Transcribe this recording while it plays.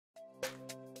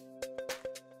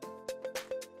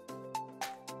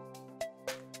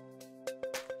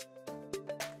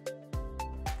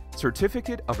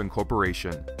Certificate of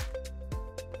Incorporation.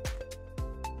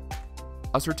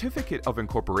 A certificate of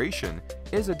incorporation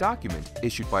is a document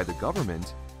issued by the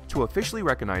government to officially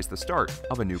recognize the start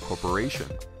of a new corporation.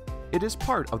 It is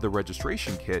part of the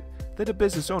registration kit that a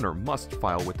business owner must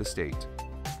file with the state.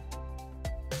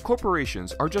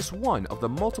 Corporations are just one of the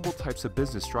multiple types of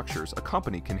business structures a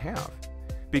company can have.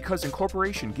 Because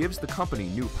incorporation gives the company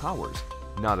new powers,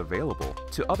 not available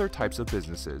to other types of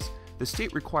businesses, the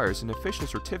state requires an official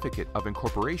certificate of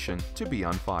incorporation to be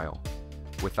on file.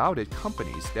 Without it,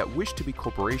 companies that wish to be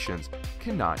corporations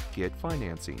cannot get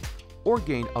financing or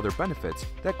gain other benefits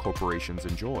that corporations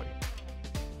enjoy.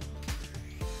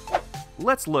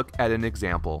 Let's look at an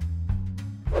example.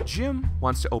 Jim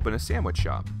wants to open a sandwich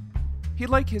shop. He'd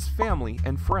like his family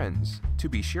and friends to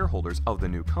be shareholders of the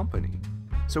new company,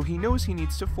 so he knows he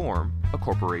needs to form a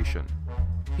corporation.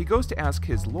 He goes to ask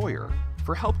his lawyer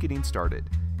for help getting started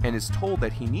and is told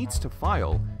that he needs to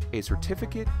file a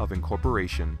certificate of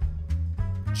incorporation.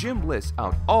 Jim lists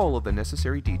out all of the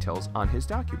necessary details on his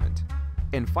document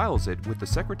and files it with the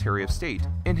Secretary of State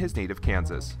in his native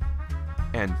Kansas.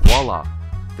 And voila!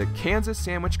 The Kansas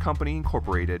Sandwich Company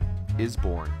Incorporated is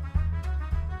born.